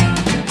up.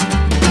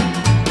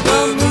 The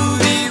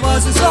movie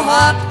wasn't so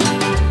hot,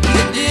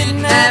 it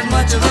didn't have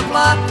much of a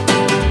plot.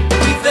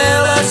 We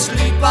fell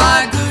asleep,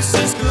 our goose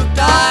is cooked,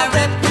 our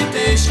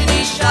reputation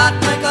is shot.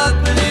 Wake up,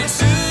 little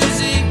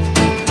Susie,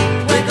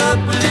 wake up,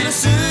 little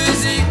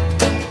Susie.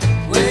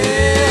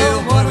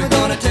 Well, what are we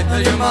gonna tell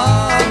your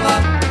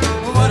mama?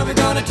 What are we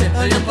gonna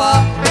tell your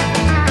papa?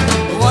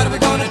 What are we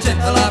gonna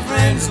tell our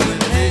friends when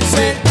they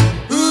say,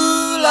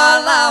 ooh la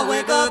la,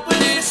 wake up,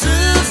 little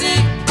Susie,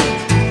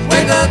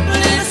 wake up,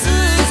 little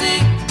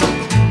Susie,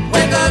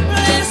 wake up,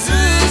 little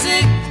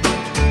Susie.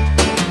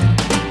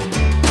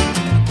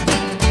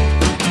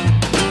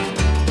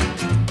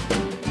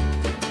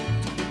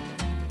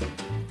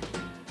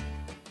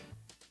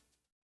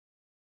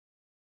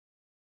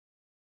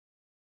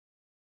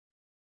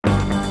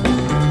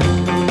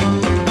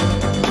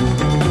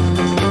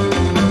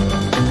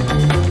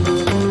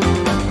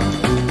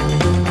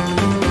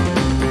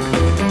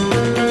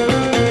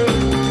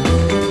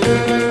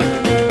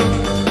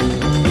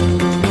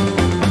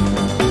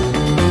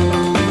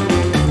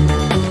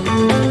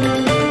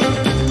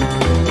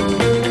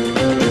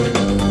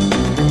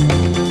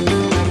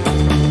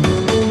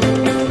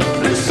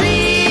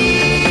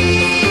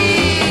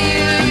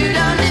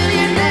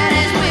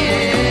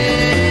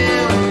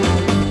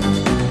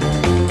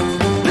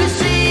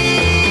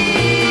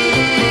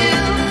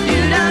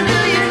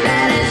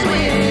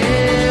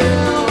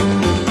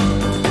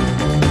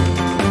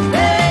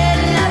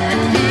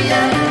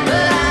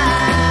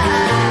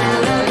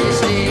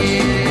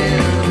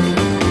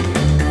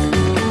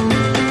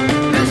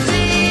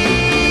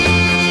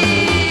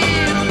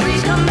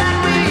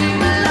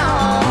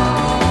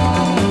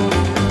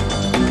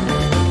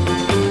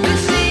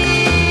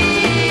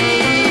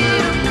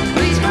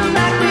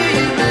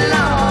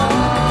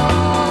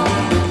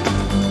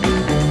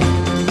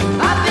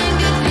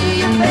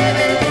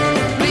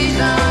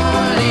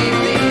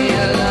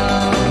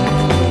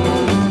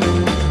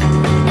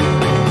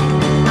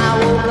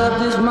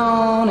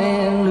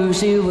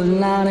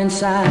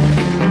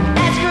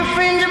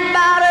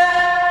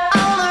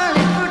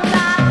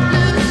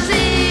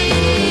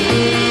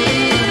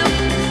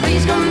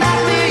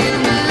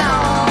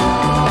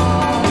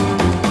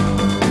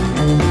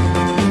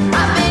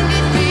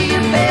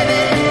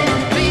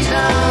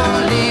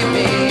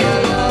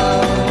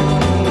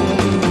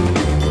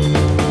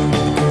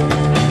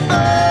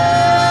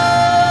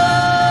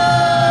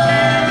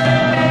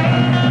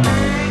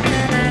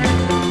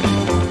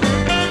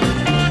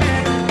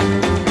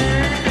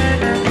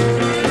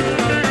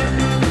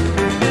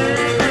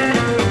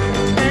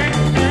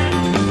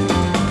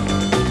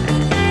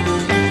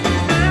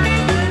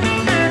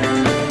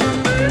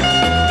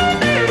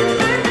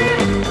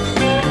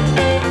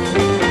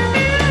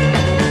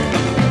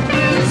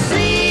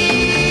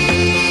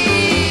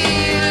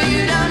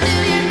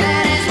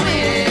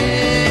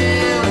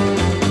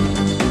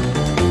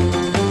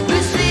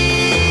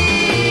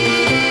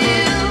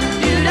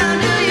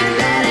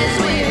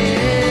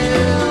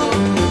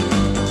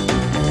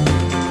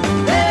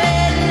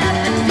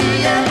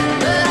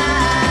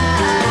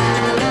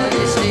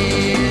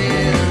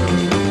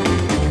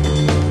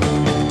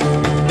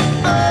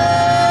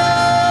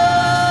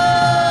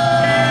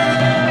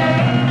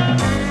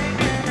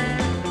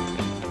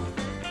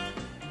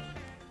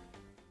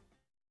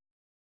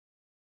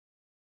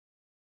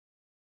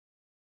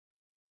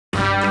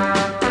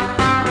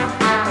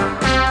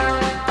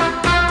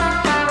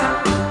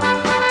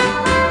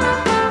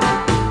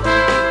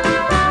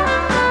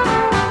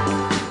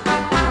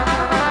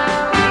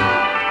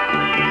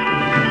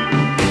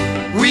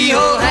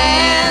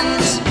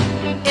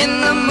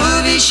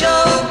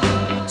 show,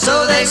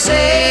 so they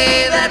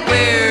say that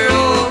we're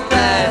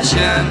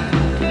old-fashioned,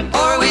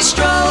 or we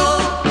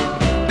stroll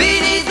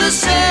beneath the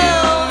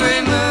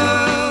silvery moon,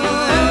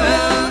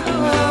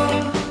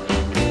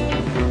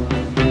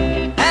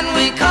 and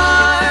we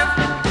carve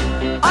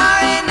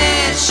our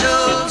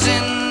initials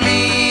in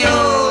the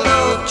old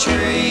oak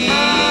tree.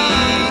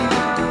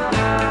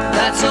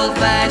 That's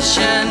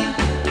old-fashioned,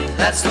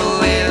 that's the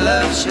way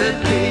love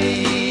should be.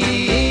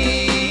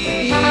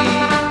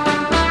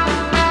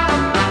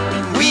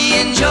 We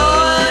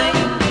enjoy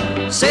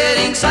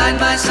sitting side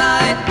by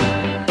side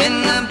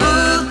in the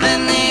booth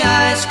in the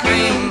ice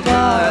cream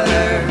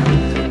parlor,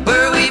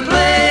 where we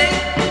play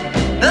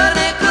the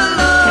Nickelodeon,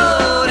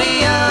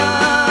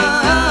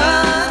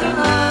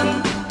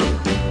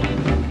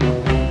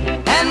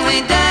 and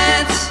we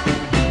dance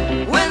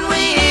when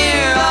we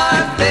hear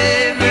our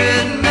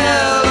favorite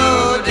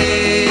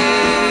melody.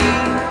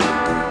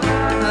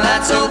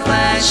 That's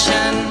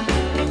old-fashioned,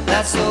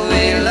 that's the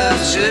way love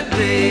should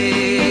be.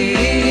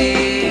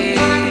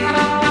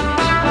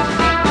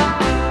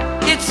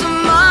 It's a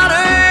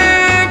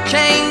modern,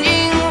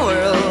 changing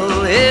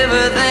world,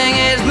 everything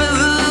is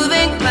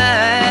moving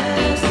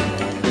fast,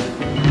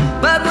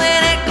 but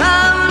when it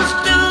comes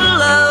to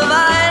love,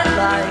 I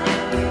like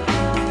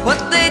what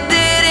they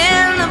did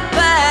in the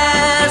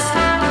past.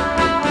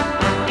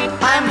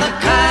 I'm the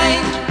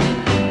kind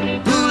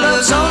who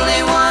loves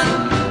only one,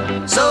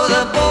 so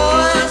the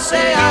boys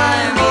say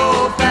I'm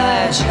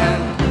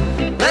old-fashioned.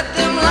 Let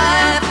them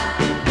laugh,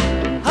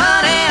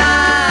 honey,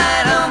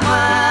 I don't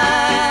mind.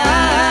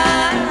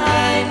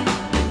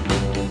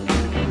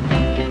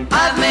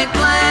 I've made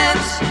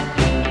plans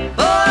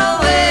for a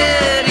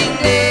wedding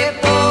day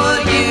for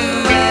you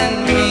and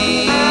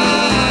me.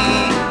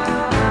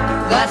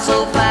 That's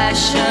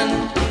old-fashioned,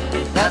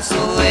 that's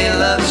the way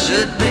love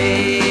should be.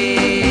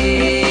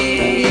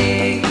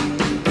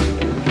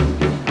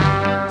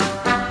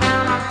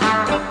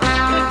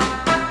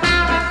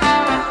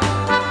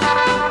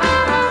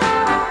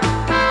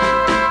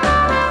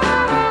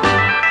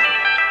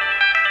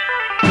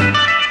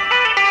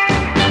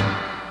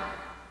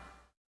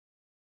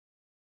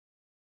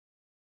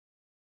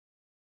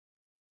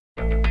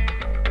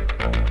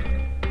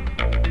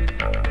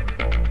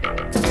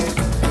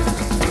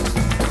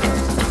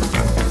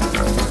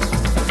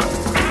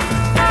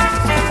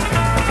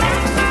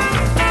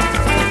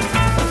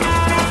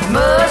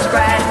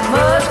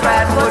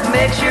 Muskrat, what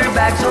makes your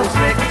back so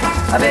slick?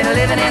 I've been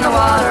living in the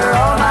water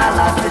all my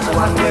life, it's a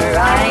wonder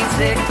I ain't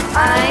sick,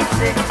 I ain't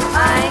sick,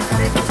 I ain't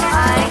sick,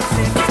 I ain't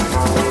sick.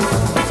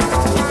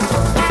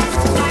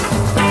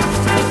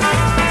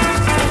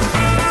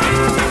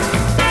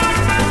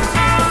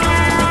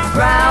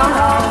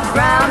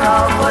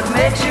 Groundhog, what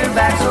makes your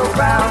back so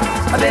brown?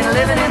 I've been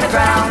living in the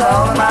ground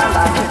all my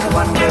life, it's a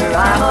wonder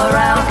I'm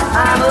around,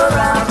 I'm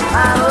around,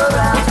 I'm around.